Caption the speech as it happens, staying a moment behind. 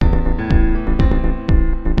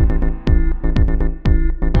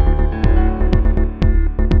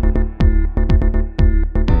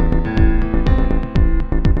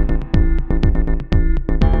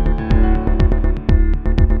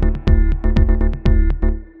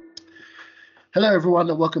Hello, everyone,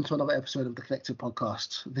 and welcome to another episode of the Collective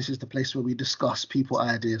Podcast. This is the place where we discuss people,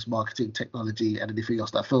 ideas, marketing, technology, and anything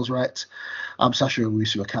else that feels right. I'm Sasha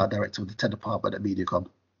Owusu, Account Director of the Tech Department at MediaCom.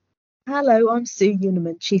 Hello, I'm Sue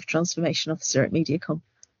Uniman, Chief Transformation Officer at MediaCom.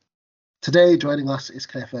 Today, joining us is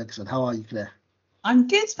Claire Ferguson. How are you, Claire? I'm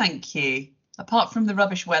good, thank you. Apart from the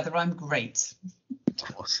rubbish weather, I'm great.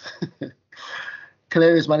 Of course.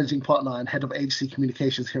 Claire is Managing Partner and Head of Agency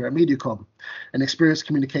Communications here at MediaCom, an experienced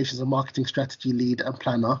communications and marketing strategy lead and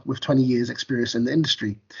planner with 20 years experience in the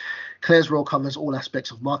industry. Claire's role covers all aspects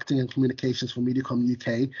of marketing and communications for MediaCom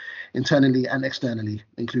UK, internally and externally,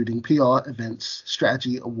 including PR, events,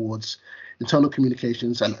 strategy, awards, internal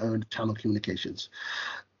communications, and owned channel communications.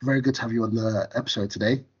 Very good to have you on the episode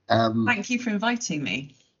today. Thank you for inviting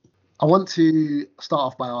me. I want to start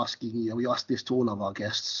off by asking you, we ask this to all of our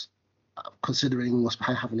guests, considering what's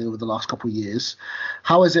been happening over the last couple of years,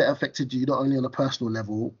 how has it affected you, not only on a personal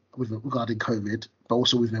level regarding COVID, but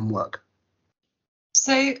also within work?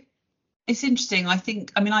 So it's interesting. I'm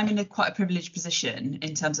in quite a privileged position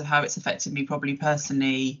in terms of how it's affected me probably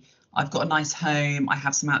personally. I've got a nice home. I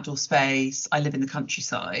have some outdoor space. I live in the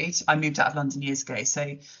countryside. I moved out of London years ago.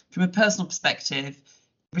 So from a personal perspective,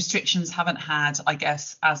 restrictions haven't had, I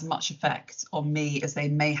guess, as much effect on me as they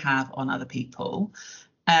may have on other people.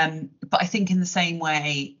 But I think in the same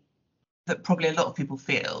way that probably a lot of people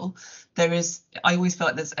feel, I always feel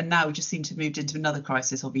like and now we just seem to have moved into another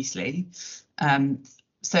crisis, obviously.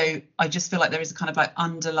 So I just feel like there is a kind of like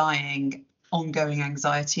underlying ongoing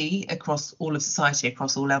anxiety across all of society,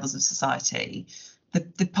 across all levels of society.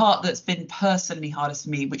 The part that's been personally hardest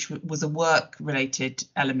for me, which was a work-related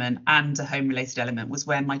element and a home-related element, was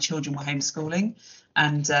when my children were homeschooling.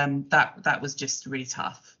 And that was just really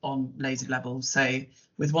tough on loads of levels. So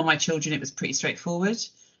with one of my children, it was pretty straightforward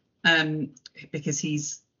because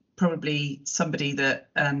he's probably somebody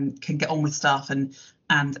that can get on with stuff and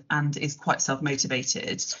is quite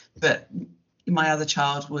self-motivated. But my other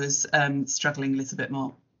child was struggling a little bit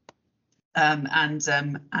more.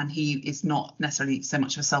 And he is not necessarily so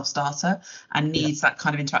much of a self-starter and needs that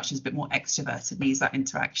kind of interaction, is a bit more extroverted, needs that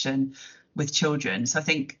interaction with children. So I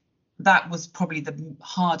think that was probably the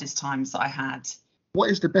hardest times that I had. What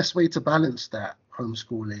is the best way to balance that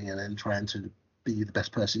homeschooling and then trying to be the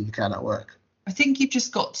best person you can at work? I think you've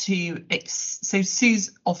just got to, so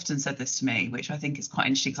Sue's often said this to me, which I think is quite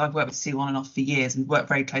interesting because I've worked with Sue on and off for years and worked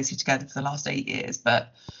very closely together for the last 8 years.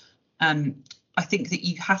 But I think that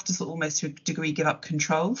you have to sort of almost to a degree give up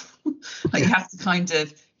control. Like you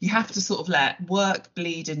have to sort of let work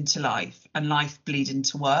bleed into life and life bleed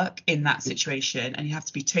into work in that situation. And you have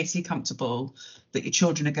to be totally comfortable that your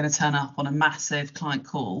children are going to turn up on a massive client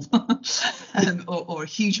call or a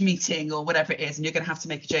huge meeting or whatever it is. And you're going to have to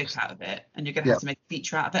make a joke out of it and you're going to have to make a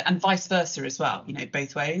feature out of it and vice versa as well,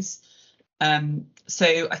 both ways.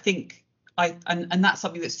 So I think and that's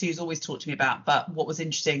something that Sue's always talked to me about. But what was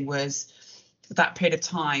interesting was that period of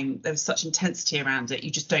time, there was such intensity around it. You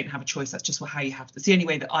just don't have a choice. That's just how you have to. It's the only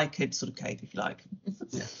way that I could sort of cope, if you like.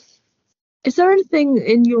 Yeah. Is there anything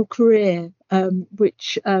in your career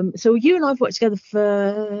which so you and I've worked together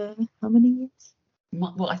for how many years?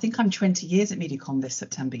 Well, I think I'm 20 years at MediaCom this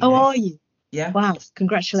September. Oh, are you? Yeah. Wow,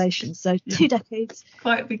 congratulations. So 2 decades.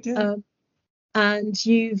 Quite a big deal. And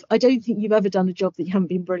I don't think you've ever done a job that you haven't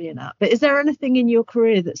been brilliant at. But is there anything in your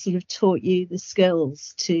career that sort of taught you the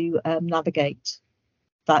skills to navigate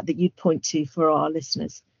that you'd point to for our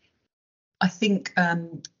listeners? I think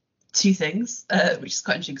 2 things, which is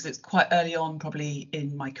quite interesting because it's quite early on probably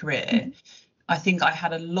in my career. Mm-hmm. I think I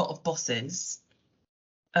had a lot of bosses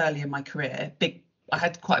early in my career. I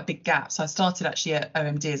had quite a big gap. So I started actually at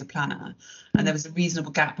OMD as a planner, and there was a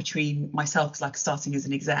reasonable gap between myself, because like starting as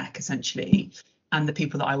an exec essentially, and the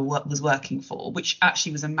people that I was working for, which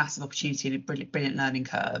actually was a massive opportunity and a brilliant learning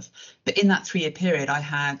curve. But in that 3-year period, I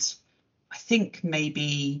had, I think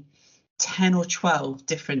maybe 10 or 12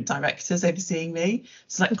 different directors overseeing me.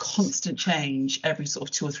 So like constant change every sort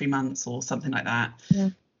of 2 or 3 months or something like that.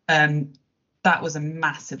 Yeah. That was a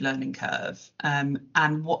massive learning curve. And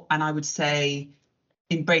I would say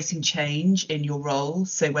embracing change in your role.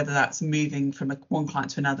 So whether that's moving from one client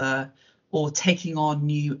to another or taking on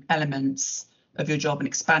new elements of your job and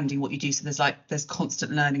expanding what you do. So there's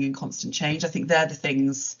constant learning and constant change. I think they're the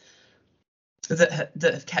things that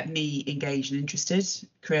have kept me engaged and interested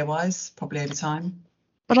career-wise, probably over time.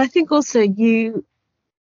 But I think also you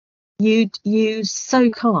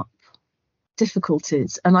soak up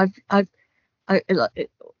difficulties, and I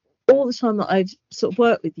all the time that I've sort of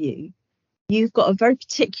worked with you, you've got a very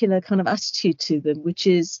particular kind of attitude to them, which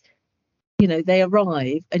is, they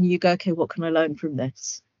arrive and you go, okay, what can I learn from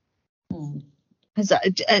this?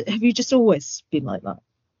 Have you just always been like that?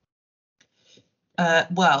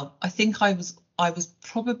 Well, I think I was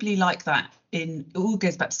probably like that it all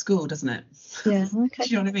goes back to school, doesn't it? Yeah, okay. Do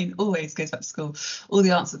you know what I mean? Always goes back to school. All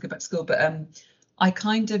the answers go back to school. But I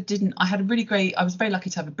kind of didn't. I was very lucky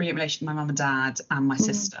to have a brilliant relationship with my mum and dad and my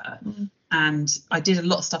sister. And I did a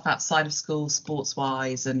lot of stuff outside of school, sports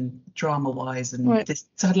wise and drama wise, and Right. so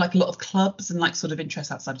I had like a lot of clubs and like sort of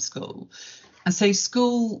interests outside of school. And so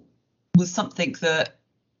school was something that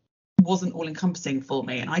wasn't all encompassing for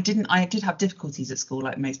me, and I did have difficulties at school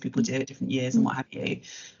like most people do at different years and what have you.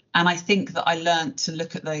 And I think that I learned to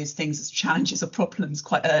look at those things as challenges or problems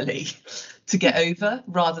quite early to get over,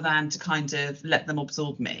 rather than to kind of let them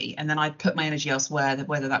absorb me. And then I put my energy elsewhere,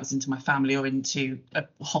 whether that was into my family or into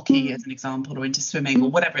hockey as an example, or into swimming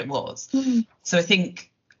or whatever it was. So I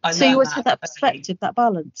think so you always had that perspective, that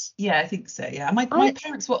balance. Yeah, I think so. Yeah, and my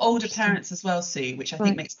parents were older parents as well, Sue, which I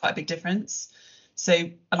think makes quite a big difference. So,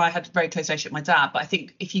 and I had a very close relationship with my dad, but I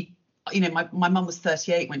think if you know, my mum was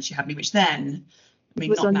 38 when she had me, which then, I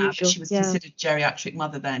mean, not unusual. Now, but she was considered geriatric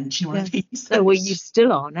mother then. Do you know what I mean? So, well, you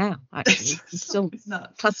still are now, actually. You still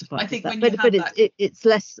classified. I think as that. But it's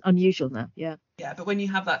less unusual now. Yeah. Yeah, but when you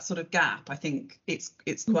have that sort of gap, I think it's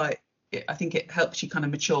quite. I think it helps you kind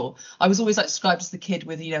of mature. I was always like described as the kid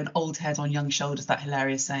with, you know, an old head on young shoulders, that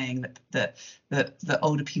hilarious saying that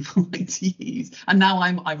older people like to use, and now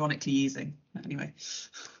I'm ironically using. Anyway,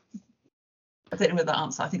 I don't know whether that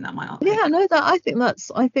answer. I think that might answer. Yeah, no, I think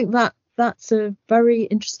that's a very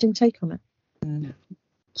interesting take on it.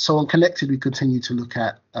 So on Connected, we continue to look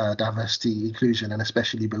at diversity, inclusion, and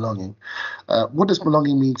especially belonging. What does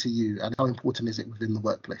belonging mean to you, and how important is it within the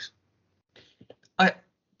workplace? I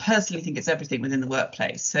personally think it's everything within the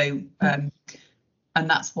workplace. So, and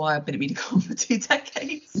that's why I've been at Medicom for 2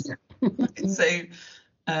 decades. So,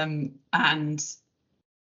 and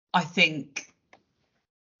I think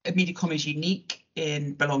Medicom is unique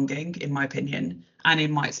in belonging, in my opinion, and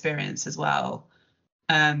in my experience as well,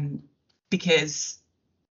 because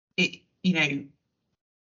it, you know,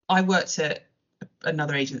 I worked at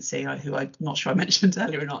another agency who I'm not sure I mentioned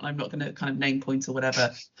earlier or not, and I'm not going to kind of name point or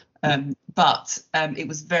whatever, but it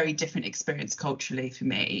was a very different experience culturally for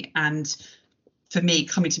me. And for me,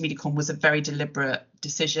 coming to Medicom was a very deliberate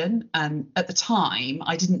decision. And at the time,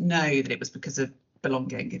 I didn't know that it was because of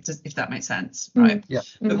belonging, if that makes sense, right? Yeah.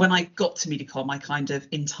 But when I got to Medicom, I kind of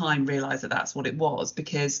in time realised that that's what it was,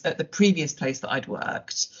 because at the previous place that I'd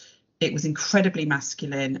worked, it was incredibly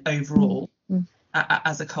masculine overall.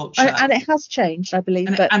 As a culture, and it has changed, I believe,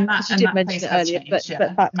 you did mention it earlier, changed,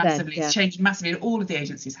 but back massively, then, it's changed massively, and all of the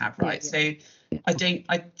agencies have, right? So I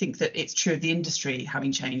think that it's true of the industry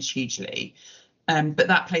having changed hugely, but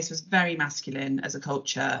that place was very masculine as a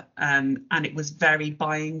culture, and it was very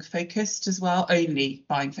buying focused as well, only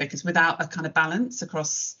buying focused, without a kind of balance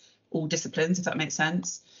across all disciplines, if that makes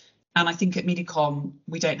sense. And I think at Medicom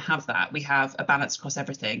we don't have that. We have a balance across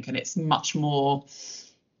everything, and it's much more.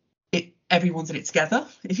 Everyone's in it together,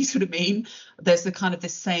 if you sort of mean. There's the kind of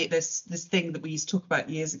this thing that we used to talk about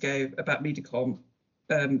years ago about Medicom,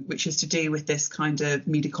 which is to do with this kind of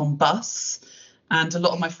Medicom bus. And a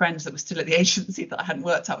lot of my friends that were still at the agency that I hadn't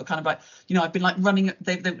worked at were kind of like, you know, I've been like running,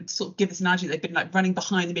 they would sort of give this analogy, they've been like running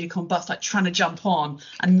behind the Medicom bus, like trying to jump on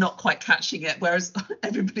and not quite catching it, whereas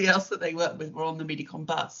everybody else that they worked with were on the Medicom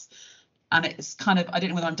bus. And it's kind of, I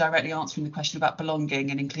don't know whether I'm directly answering the question about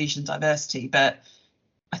belonging and inclusion and diversity, but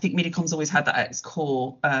I think Medicom's always had that at its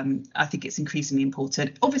core. I think it's increasingly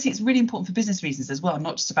important. Obviously, it's really important for business reasons as well,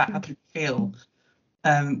 not just about how people feel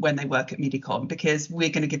when they work at Medicom, because we're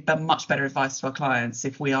going to give much better advice to our clients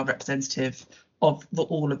if we are representative of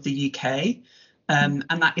all of the UK. And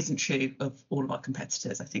that isn't true of all of our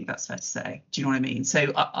competitors. I think that's fair to say. Do you know what I mean?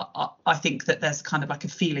 So I think that there's kind of like a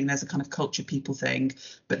feeling, there's a kind of culture people thing,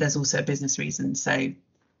 but there's also a business reason. So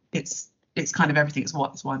it's kind of everything. It's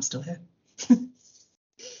why I'm still here.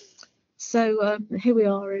 So here we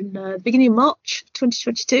are in the beginning of March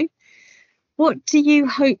 2022. What do you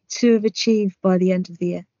hope to have achieved by the end of the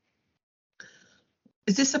year?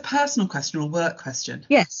 Is this a personal question or a work question?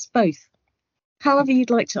 Yes, both. However you'd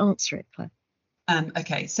like to answer it, Claire.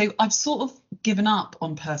 Okay, so I've sort of given up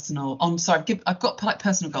on personal. I've got like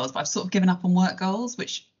personal goals, but I've sort of given up on work goals,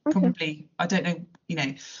 which probably, I don't know, you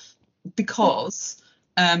know, because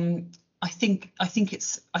I think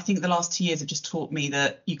the last 2 years have just taught me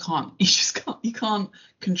that you can't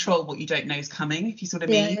control what you don't know is coming, if you sort of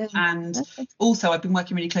mean. Yeah. And also I've been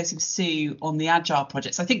working really closely with Sue on the Agile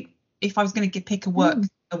project. So I think if I was going to pick a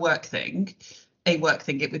work thing,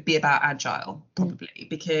 it would be about Agile probably,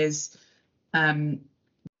 because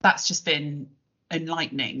that's just been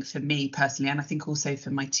enlightening for me personally, and I think also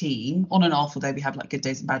for my team, on and off, although we have like good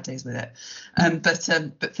days and bad days with it.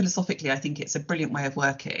 But philosophically, I think it's a brilliant way of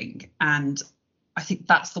working, and I think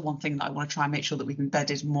that's the one thing that I want to try and make sure that we've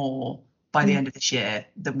embedded more by the end of this year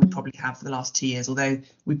than we probably have for the last 2 years, although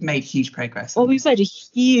we've made huge progress. Well, we've made a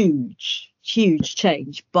huge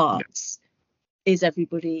change, but is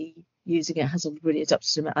everybody using it? Has everybody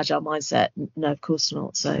adopted an agile mindset? No, of course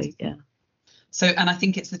not. So yeah. So, and I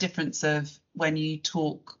think it's the difference of when you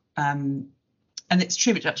talk, and it's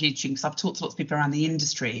true, it's actually interesting because I've talked to lots of people around the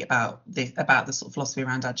industry about the sort of philosophy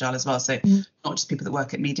around agile as well. So not just people that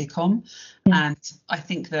work at MediaCom. And I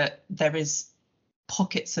think that there is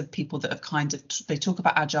pockets of people that have kind of, they talk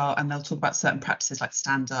about agile and they'll talk about certain practices like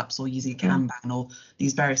stand-ups or using a Kanban or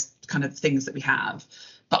these various kind of things that we have.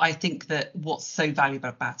 But I think that what's so valuable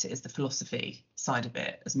about it is the philosophy side of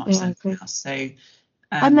it as much as anything else. So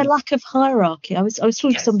and the lack of hierarchy. I was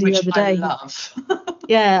talking to somebody the other day. I love.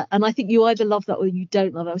 Yeah, and I think you either love that or you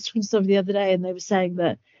don't love it. I was talking to somebody the other day and they were saying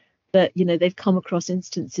that you know, they've come across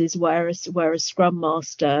instances where a Scrum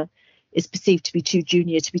Master is perceived to be too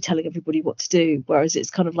junior to be telling everybody what to do, whereas it's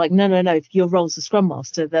kind of like, no, if your role's a Scrum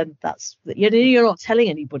Master, then that's, you know, you're not telling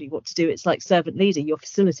anybody what to do. It's like servant leader, you're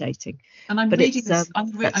facilitating. And I'm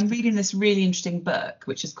reading this really interesting book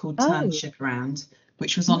which is called Turn the Ship Around,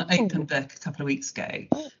 which was on Open Book a couple of weeks ago.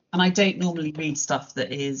 And I don't normally read stuff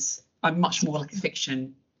that is, I'm much more like a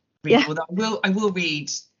fiction reader. Although I will read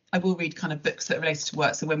kind of books that are related to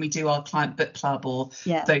work. So when we do our client book club or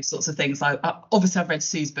those sorts of things, obviously I've read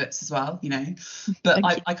Sue's books as well, you know, but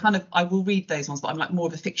I will read those ones, but I'm like more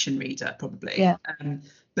of a fiction reader probably. Yeah.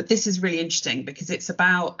 But this is really interesting because it's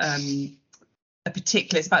about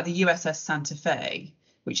it's about the USS Santa Fe,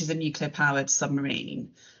 which is a nuclear powered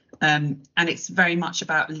submarine. And it's very much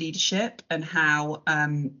about leadership and how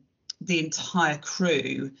the entire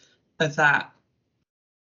crew of that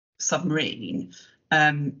submarine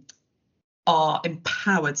are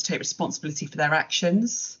empowered to take responsibility for their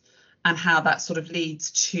actions, and how that sort of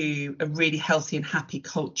leads to a really healthy and happy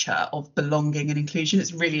culture of belonging and inclusion.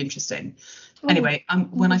 It's really interesting. Anyway,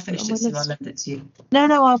 when I finish it, Sue, I'll lend it to you.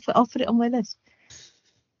 No, I'll put it on my list.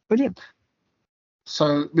 Brilliant.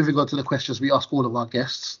 So moving on to the questions we ask all of our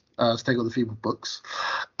guests, staying on the theme of books.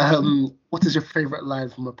 What is your favourite line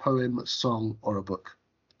from a poem, song, or a book?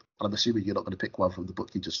 I'm assuming you're not going to pick one from the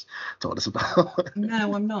book you just told us about.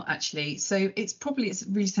 No, I'm not actually. So it's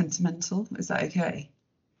really sentimental. Is that okay?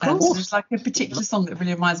 So there's like a particular song that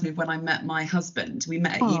really reminds me of when I met my husband. We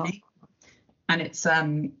met at uni, and it's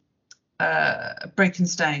Broken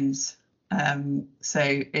Stones.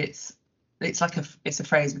 So it's like it's a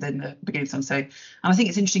phrase within the beginning of the song. So, and I think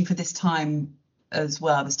it's interesting for this time as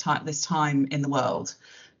well. This time in the world.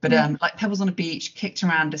 But like pebbles on a beach, kicked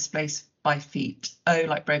around, displaced by feet, oh,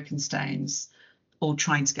 like broken stones, all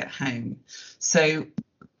trying to get home. So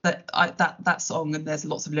that song, and there's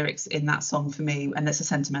lots of lyrics in that song for me, and it's a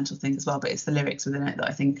sentimental thing as well, but it's the lyrics within it that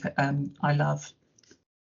I think I love.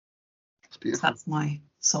 That's beautiful. So that's my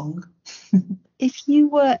song. If you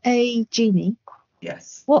were a genie,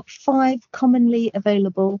 yes, what 5 commonly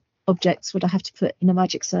available objects would I have to put in a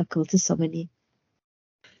magic circle to summon you?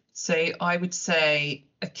 So I would say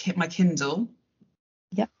my Kindle.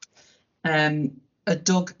 Yep. A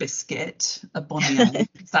dog biscuit, a Bonnie.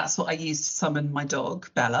 That's what I use to summon my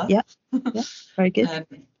dog, Bella. Yep. Very good.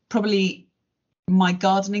 Probably my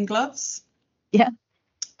gardening gloves. Yeah.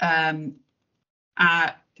 Guilty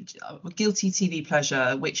TV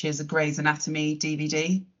pleasure, which is a Grey's Anatomy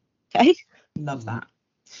DVD. Okay. Love that.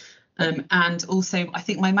 And also I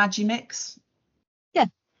think my Magimix. Yeah,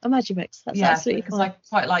 a Magimix. That's absolutely because I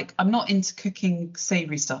quite like. I'm not into cooking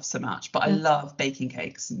savoury stuff so much, but I love baking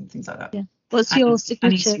cakes and things like that. Yeah. What's your signature?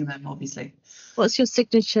 And eating them, obviously. What's your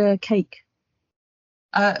signature cake?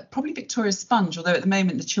 Probably Victoria Sponge, although at the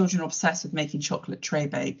moment the children are obsessed with making chocolate tray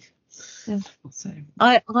bake. Yeah. So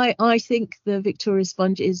I think the Victoria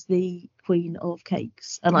Sponge is the queen of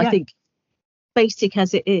cakes, and I think basic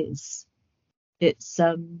as it is, it's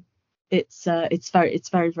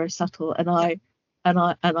very, very subtle, and I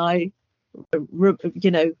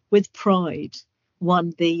you know, with pride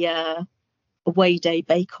won the away day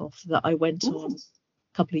bake off that I went on a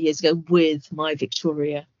couple of years ago with my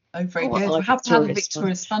Victoria. Oh, very good. We'll have to have a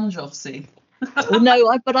Victoria Sponge off, see. Well, no,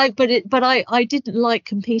 I didn't like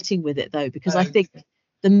competing with it though, because I think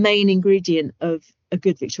the main ingredient of a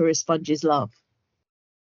good Victoria Sponge is love,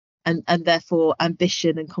 and therefore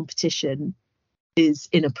ambition and competition is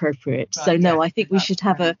inappropriate. Right, so no, I think we should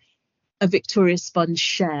have a Victoria Sponge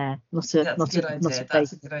share, not a bake.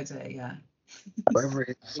 That's a good idea, yeah. Whatever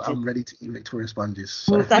it is, I'm ready to eat Victoria Sponges.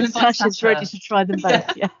 So. Well, Tasha's ready to try them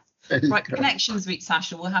both. Yeah. Right, connections week,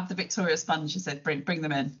 Sasha. We'll have the Victoria Sponge. She said, bring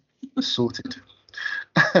them in. Sorted.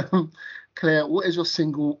 Claire, what is your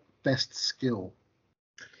single best skill?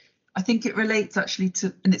 I think it relates actually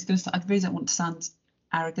to, and it's going to. I really don't want to sound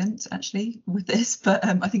arrogant actually with this, but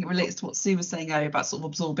I think it relates to what Sue was saying earlier about sort of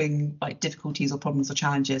absorbing like difficulties or problems or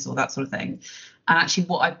challenges or that sort of thing. And actually,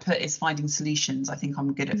 what I put is finding solutions. I think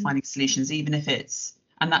I'm good at finding solutions, even if it's,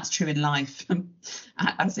 and that's true in life,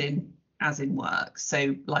 as in work.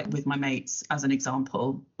 So like with my mates, as an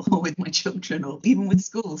example, or with my children, or even with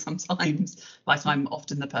school sometimes, like I'm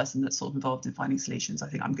often the person that's sort of involved in finding solutions. I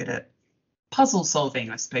think I'm good at puzzle solving,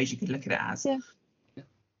 I suppose you could look at it as. Yeah.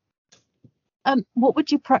 What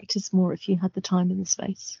would you practice more if you had the time and the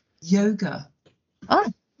space? Yoga.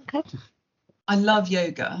 Oh, okay. I love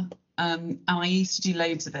yoga. And I used to do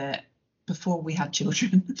loads of it before we had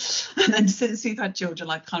children. And then since we've had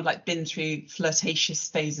children, I've kind of like been through flirtatious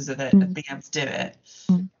phases of it, of being able to do it.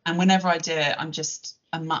 And whenever I do it, I'm just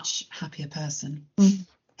a much happier person.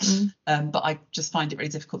 But I just find it really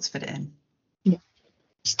difficult to fit it in. Yeah.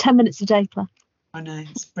 Just 10 minutes a day, Claire. I know,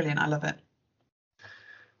 it's brilliant. I love it.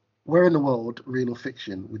 Where in the world, real or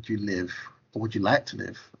fiction, would you live, or would you like to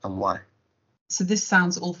live, and why? So this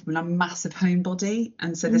sounds awful, but I'm a massive homebody,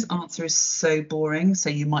 and so this answer is so boring,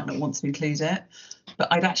 so you might not want to include it.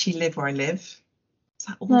 But I'd actually live where I live. Is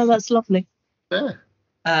that awful? No, that's lovely. Yeah.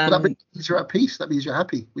 But that means you're at peace. That means you're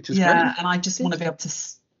happy, which is great. Yeah, and I just want to be able to,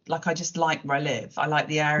 like, I just like where I live. I like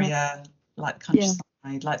the area, like the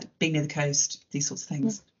countryside, like being near the coast, these sorts of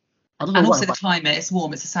things. I don't know and why, also the climate, it's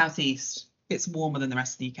warm. It's the southeast. It's warmer than the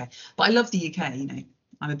rest of the UK. But I love the UK, you know.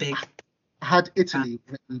 I'm a big... I had Italy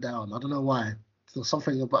written down. I don't know why. There's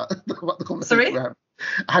something about the conversation. Sorry?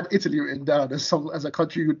 I had Italy written down as a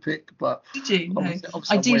country you would pick, but... Did you? No.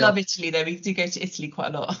 Obviously I do love Italy, though. We do go to Italy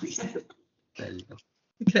quite a lot. There you go.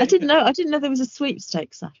 Okay. I didn't know there was a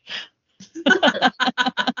sweepstakes, Sash.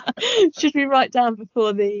 Should we write down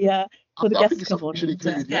before the guests come on?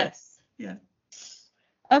 Yes. Yeah.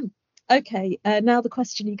 Okay, now the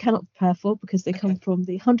question you cannot prepare for because they come from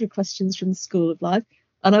the 100 questions from the School of Life.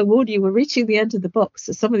 And I warn you, we're reaching the end of the box,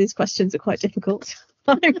 so some of these questions are quite difficult.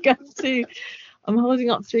 I'm holding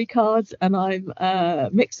up 3 cards and I'm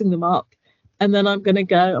mixing them up. And then I'm going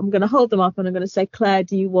to hold them up and I'm going to say, Claire,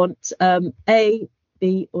 do you want A,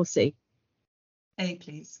 B or C? A,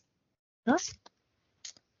 please.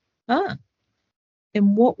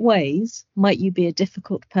 In what ways might you be a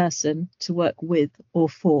difficult person to work with or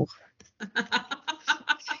for?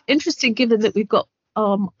 Interesting, given that we've got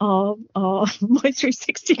our My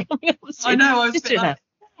 360 coming up soon. I know. I was a bit like,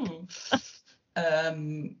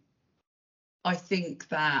 I think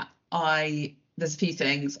that there's a few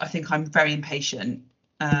things. I think I'm very impatient,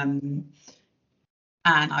 and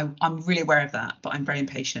I'm really aware of that. But I'm very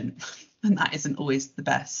impatient, and that isn't always the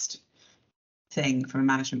best thing from a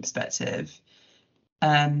management perspective.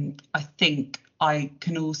 I think I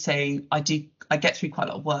can also I get through quite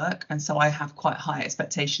a lot of work, and so I have quite high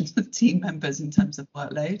expectations of team members in terms of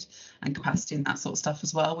workload and capacity and that sort of stuff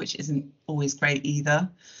as well, which isn't always great either.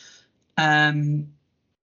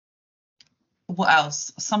 What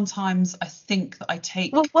else? Sometimes I think that I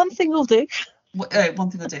take... Well, one thing will do. One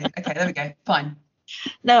thing will do. Okay, there we go. Fine.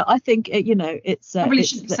 No, I think it's. I really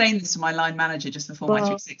shouldn't be saying this to my line manager just before my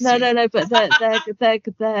 360. No. But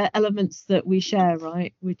they're elements that we share,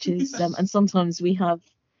 right? Which is, and sometimes we have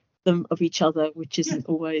them of each other, which isn't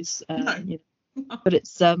always, no. But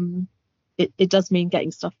it's it does mean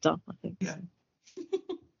getting stuff done, I think. Yeah.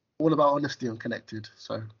 All about honesty and connected.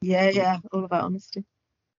 So. Yeah, all about honesty.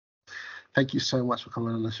 Thank you so much for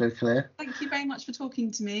coming on the show, Claire. Thank you very much for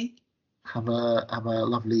talking to me. Have a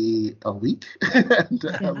lovely week.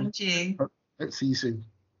 And you. See you soon.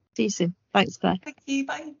 See you soon. Thanks, Claire. Thank you.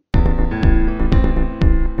 Bye.